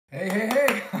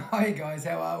Hey. Hi guys,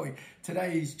 how are we?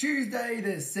 Today is Tuesday,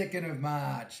 the 2nd of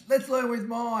March. Let's learn with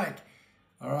Mike.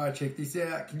 All right, check this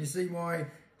out. Can you see my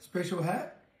special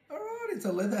hat? All right, it's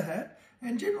a leather hat.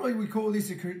 And generally we call this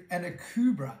an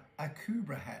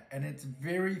Akubra hat. And it's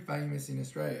very famous in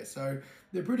Australia. So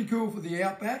they're pretty cool for the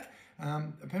outback.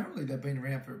 Apparently they've been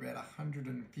around for about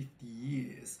 150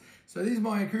 years. So this is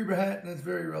my Akubra hat and it's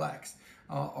very relaxed.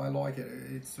 I like it.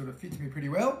 It sort of fits me pretty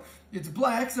well. It's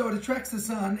black, so it attracts the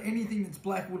sun. Anything that's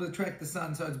black will attract the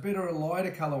sun, so it's better a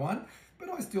lighter color one, but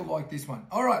I still like this one.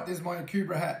 All right, there's my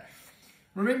Akubra hat.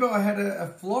 Remember, I had a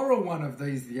floral one of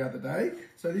these the other day,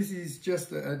 so this is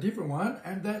just a different one,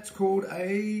 and that's called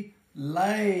a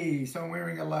lei. So I'm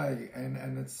wearing a lei,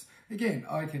 and it's, again,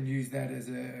 I can use that as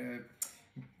a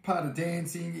part of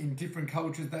dancing. In different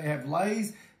cultures, they have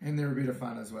leis, and they're a bit of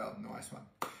fun as well. Nice one.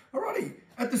 Alrighty,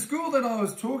 at the school that I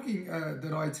was talking,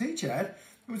 that I teach at,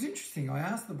 it was interesting. I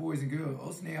asked the boys and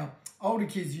girls, now, older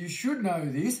kids, you should know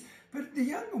this, but the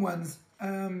younger ones,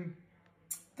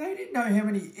 they didn't know how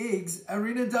many eggs are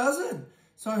in a dozen.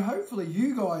 So hopefully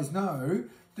you guys know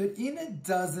that in a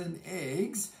dozen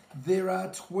eggs, there are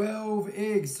 12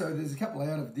 eggs. So there's a couple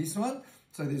out of this one,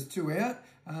 so there's 2 out,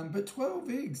 but 12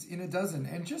 eggs in a dozen.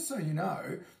 And just so you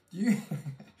know,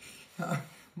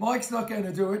 Mike's not going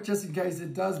to do it just in case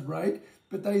it does break,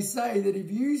 but they say that if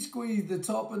you squeeze the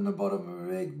top and the bottom of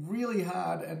an egg really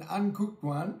hard, an uncooked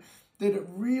one, that it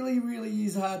really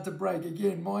is hard to break.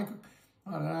 Again, Mike,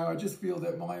 I don't know, I just feel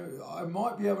that I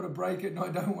might be able to break it and I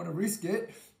don't want to risk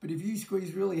it, but if you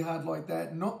squeeze really hard like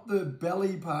that, not the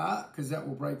belly part, because that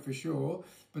will break for sure,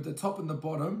 but the top and the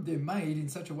bottom, they're made in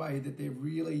such a way that they're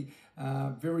really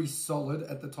very solid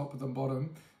at the top and the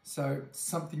bottom. So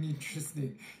something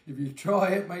interesting. If you try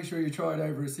it, make sure you try it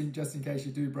over a sink just in case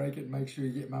you do break it, and make sure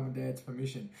you get mum and dad's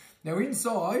permission. Now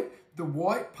inside, the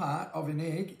white part of an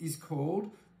egg is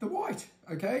called the white,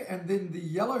 okay? And then the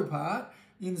yellow part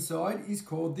inside is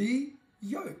called the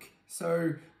yolk.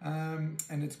 So, and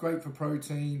it's great for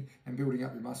protein and building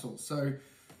up your muscles. So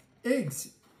eggs,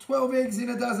 12 eggs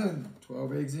in a dozen.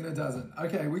 12 eggs in a dozen.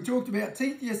 Okay, we talked about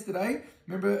teeth yesterday.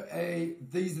 Remember,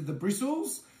 these are the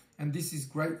bristles. And this is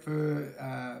great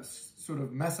for sort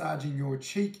of massaging your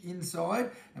cheek inside.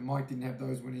 And Mike didn't have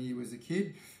those when he was a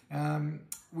kid.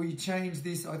 We change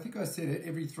this, I think I said it,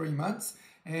 every 3 months.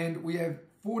 And we have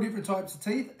 4 different types of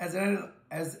teeth. As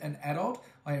an adult,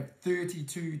 I have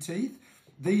 32 teeth.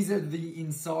 These are the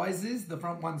incisors, the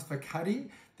front ones for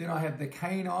cutting. Then I have the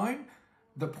canine,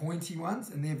 the pointy ones,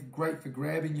 and they're great for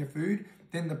grabbing your food.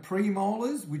 Then the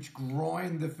premolars, which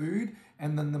grind the food,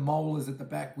 and then the molars at the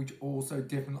back, which also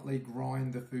definitely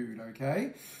grind the food,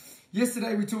 okay?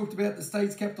 Yesterday we talked about the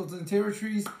states, capitals, and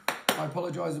territories. I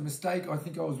apologise, a mistake. I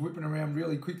think I was whipping around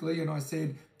really quickly, and I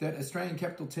said that Australian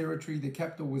Capital Territory, the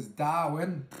capital was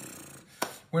Darwin.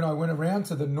 When I went around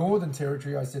to the Northern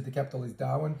Territory, I said the capital is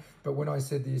Darwin, but when I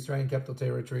said the Australian Capital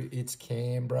Territory, it's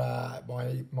Canberra.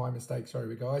 My mistake,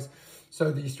 sorry guys.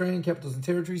 So the Australian capitals and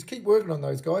territories, keep working on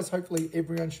those, guys. Hopefully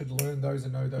everyone should learn those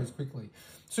and know those quickly.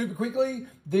 Super quickly,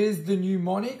 there's the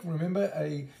mnemonic. Remember,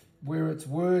 where it's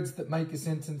words that make a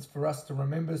sentence for us to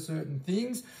remember certain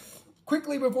things.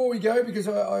 Quickly before we go, because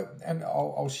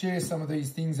I'll share some of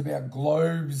these things about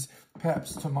globes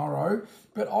perhaps tomorrow,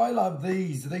 but I love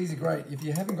these. These are great. If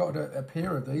you haven't got a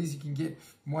pair of these, you can get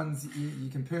ones, you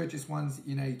can purchase ones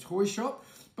in a toy shop,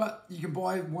 but you can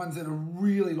buy ones that are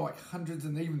really like hundreds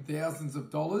and even thousands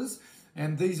of dollars,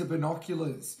 and these are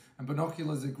binoculars, and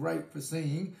binoculars are great for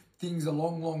seeing things a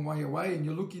long way away. And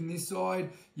you look in this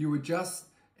side, you adjust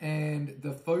and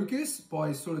the focus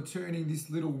by sort of turning this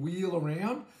little wheel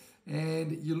around,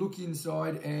 and you look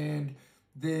inside and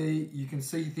there you can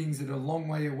see things that are a long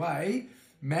way away,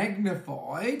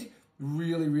 magnified,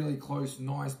 really close,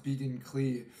 nice, big and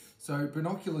clear. So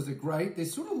binoculars are great. They're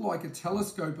sort of like a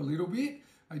telescope a little bit,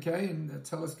 okay? And a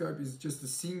telescope is just a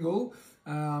single,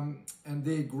 and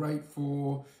they're great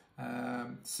for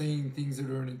seeing things that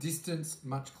are in a distance,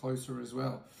 much closer as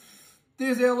well.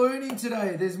 There's our learning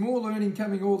today. There's more learning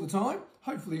coming all the time.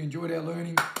 Hopefully you enjoyed our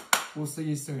learning. We'll see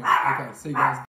you soon. Okay, see you guys.